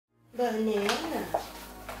Banana.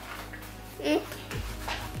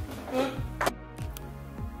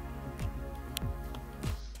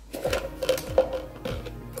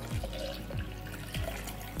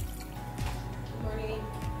 Morning.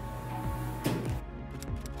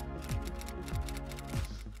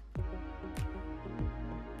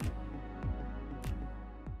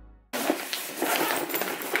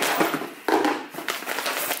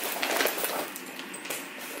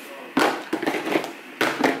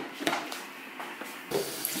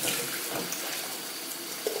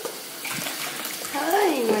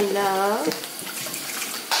 Hi, my love.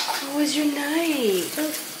 How was your night?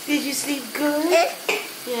 Did you sleep good?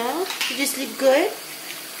 Yeah? Did you sleep good?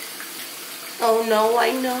 Oh no,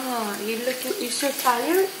 why not? You so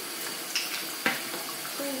tired?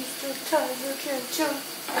 Are you still tired, handsome?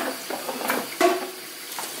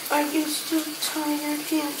 Are you still tired,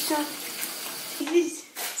 handsome? Please,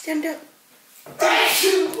 stand up.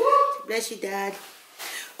 Bless you, Dad.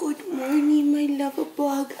 Good morning, my lover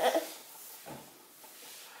bug.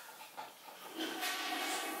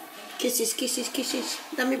 Kisses, kisses, kisses.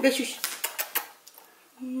 Dami besos.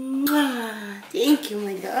 Mwah. Thank you,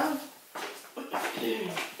 my love.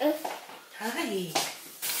 Hi.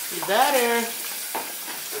 You better.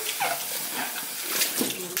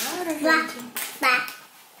 You better. Ba.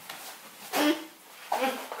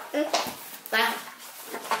 Ba.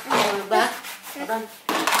 Ba. Ba.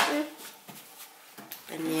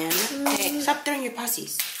 Banana. Hey, stop throwing your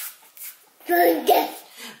pussies.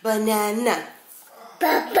 Banana.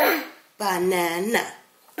 Baba. Banana.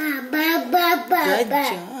 Good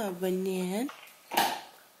job, banana.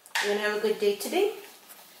 You gonna have a good day today?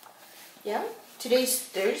 Yeah? Today's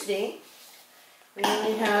Thursday. We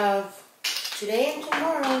only have today and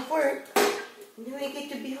tomorrow of work. And then we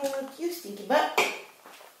get to be home with you, stinky butt.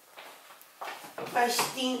 Our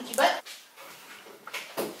stinky butt.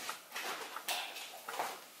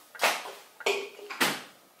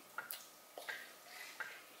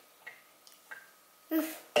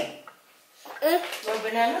 More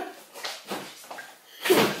banana?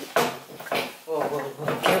 Whoa, whoa,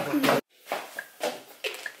 whoa, careful.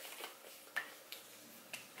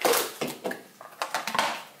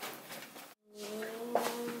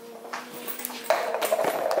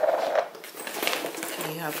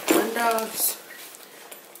 We have corn dogs,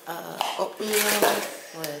 oatmeal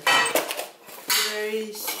with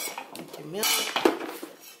blueberries, winter milk,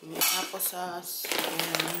 applesauce,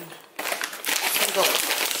 and goat.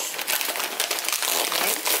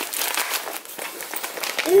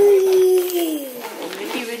 I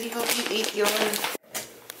really hope you ate yours.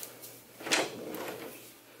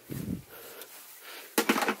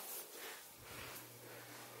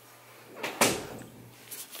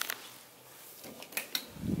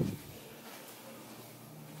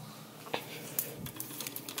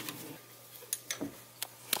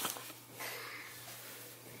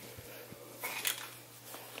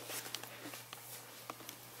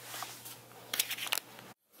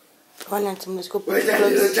 Come on, Nancy, let's go put Where's that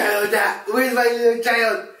little child at? Where's my little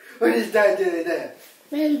child? What is that doing there?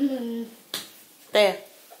 There.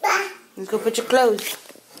 Let's go put your clothes.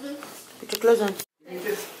 Put your clothes on.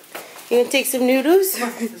 You gonna take some noodles? Come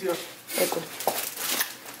on, let's go. Okay.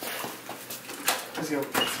 Let's go.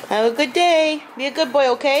 Have a good day. Be a good boy,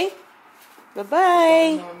 okay?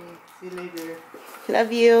 Bye-bye. See you later.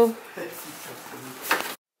 Love you.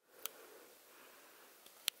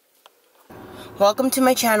 Welcome to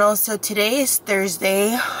my channel. So today is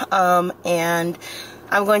Thursday, and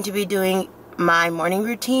I'm going to be doing my morning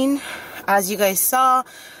routine. As you guys saw,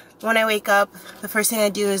 when I wake up, the first thing I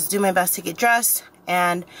do is do my best to get dressed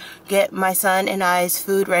and get my son and I's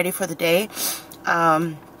food ready for the day.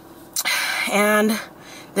 And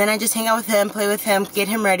then I just hang out with him, play with him, get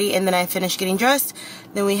him ready, and then I finish getting dressed.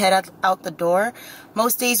 Then we head out the door.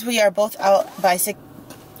 Most days we are both out by 6.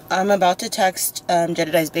 I'm about to text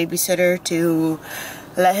Jedediah's babysitter to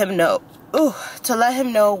let him know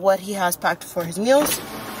what he has packed for his meals.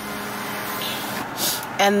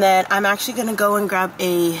 And then I'm actually gonna go and grab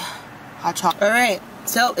a hot chocolate. Alright,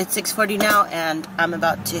 so it's 6:40 now and I'm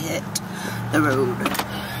about to hit the road.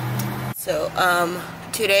 So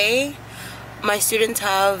today my students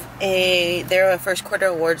have their first quarter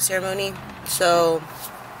award ceremony. So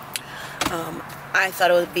I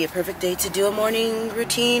thought it would be a perfect day to do a morning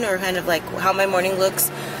routine, or kind of like how my morning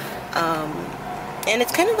looks. And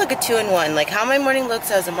it's kind of like a 2-in-1, like how my morning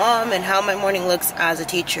looks as a mom and how my morning looks as a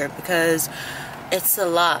teacher, because it's a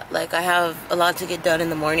lot. Like I have a lot to get done in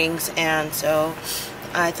the mornings, and so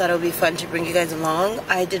I thought it would be fun to bring you guys along.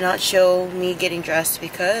 I did not show me getting dressed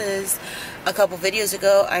because a couple videos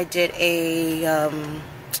ago I did a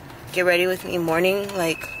get ready with me morning,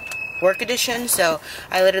 like work edition, so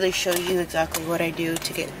I literally show you exactly what I do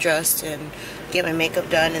to get dressed and get my makeup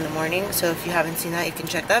done in the morning. So if you haven't seen that, you can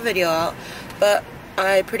check that video out. But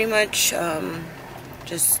I pretty much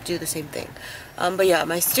just do the same thing. But yeah,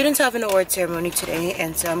 my students have an award ceremony today,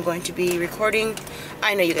 and so I'm going to be recording.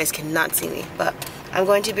 I know you guys cannot see me, but I'm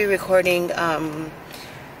going to be recording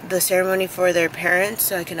the ceremony for their parents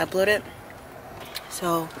so I can upload it.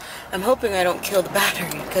 So I'm hoping I don't kill the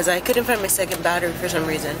battery, because I couldn't find my second battery for some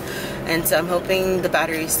reason, and so I'm hoping the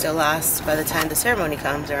battery still lasts by the time the ceremony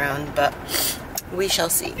comes around, but we shall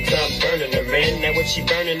see. I'm burning her, man. Now when she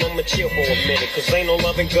burning, I'ma chill for a minute, cause ain't no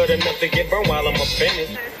loving good enough to get burned while I'm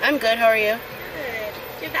offended. I'm good, how are you? Good.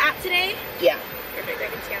 Do you have the app today? Yeah. Perfect, I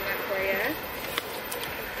can scan that for you.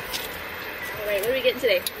 Alright, what are we getting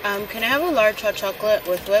today? Can I have a large hot chocolate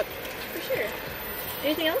with whip? For sure.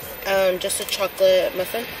 Anything else? Just a chocolate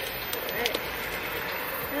muffin. Alright.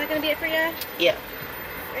 Is that gonna be it for you? Yeah.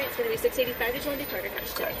 Alright, it's gonna be $6.85. Did you want to do card or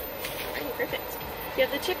cash today? Alright, perfect. If you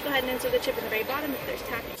have the chip, go ahead and insert the chip in the very bottom if there's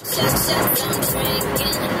tapping.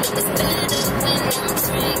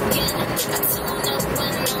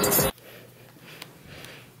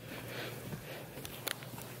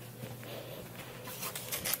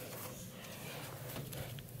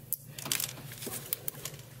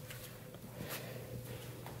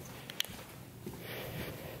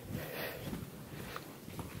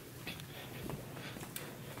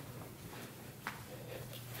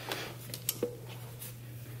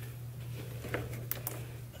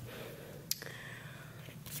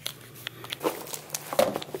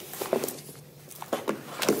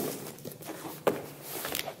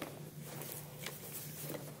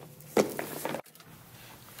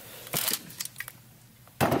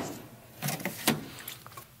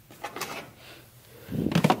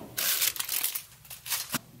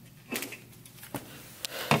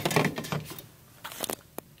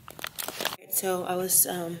 So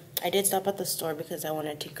I did stop at the store because I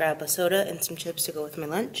wanted to grab a soda and some chips to go with my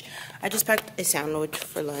lunch. I just packed a sandwich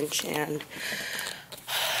for lunch, and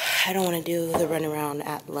I don't want to do the run around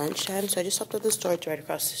at lunchtime, so I just stopped at the store. It's right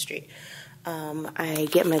across the street. I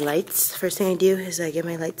get my lights. First thing I do is I get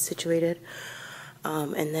my lights situated,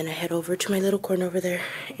 and then I head over to my little corner over there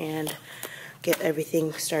and get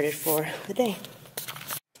everything started for the day.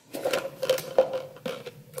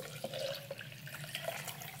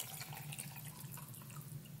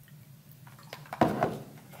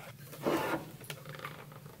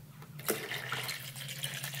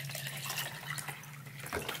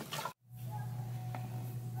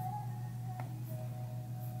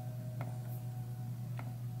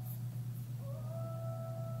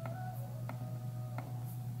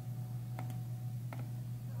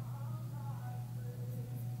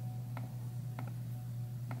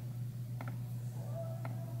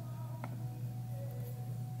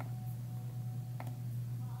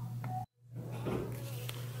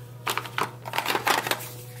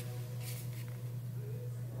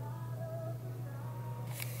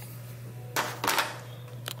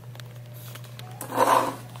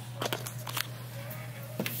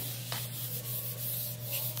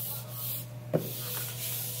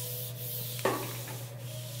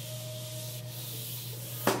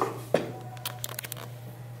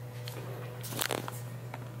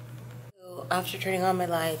 After turning on my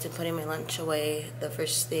lights and putting my lunch away, the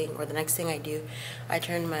first thing or the next thing I do, I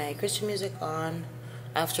turn my Christian music on.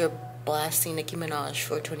 After blasting Nicki Minaj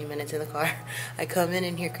for 20 minutes in the car, I come in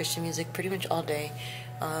and hear Christian music pretty much all day.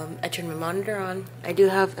 I turn my monitor on. I do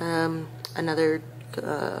have another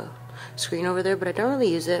screen over there, but I don't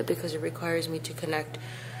really use it because it requires me to connect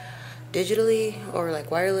digitally or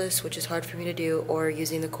like wireless, which is hard for me to do, or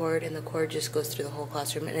using the cord, and the cord just goes through the whole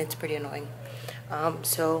classroom and it's pretty annoying.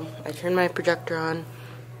 So I turn my projector on,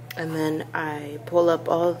 and then I pull up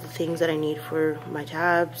all the things that I need for my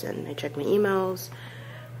tabs, and I check my emails,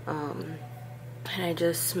 and I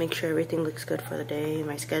just make sure everything looks good for the day,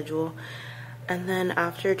 my schedule. And then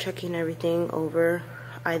after checking everything over,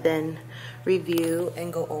 I then review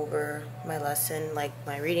and go over my lesson, like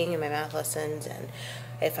my reading and my math lessons, and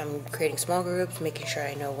if I'm creating small groups, making sure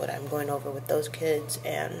I know what I'm going over with those kids.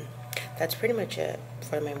 And that's pretty much it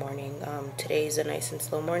for my morning. Today's a nice and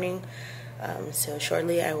slow morning, so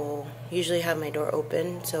shortly I will usually have my door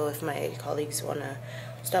open, so if my colleagues want to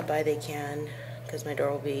stop by, they can, because my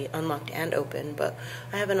door will be unlocked and open, but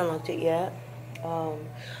I haven't unlocked it yet.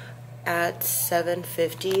 At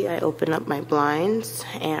 7:50, I open up my blinds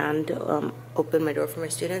and open my door for my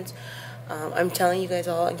students. I'm telling you guys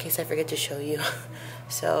all in case I forget to show you.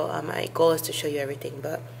 So my goal is to show you everything,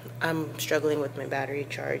 but I'm struggling with my battery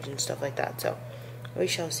charge and stuff like that, so we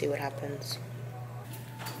shall see what happens.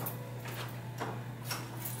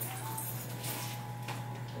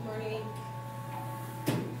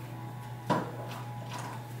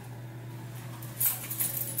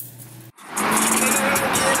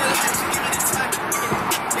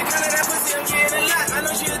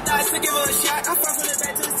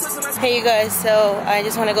 Hey you guys, so I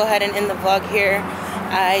just want to go ahead and end the vlog here.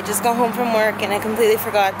 I just got home from work and I completely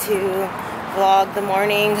forgot to vlog the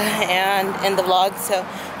morning and end the vlog. So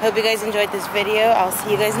I hope you guys enjoyed this video. I'll see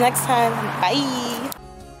you guys next time. Bye!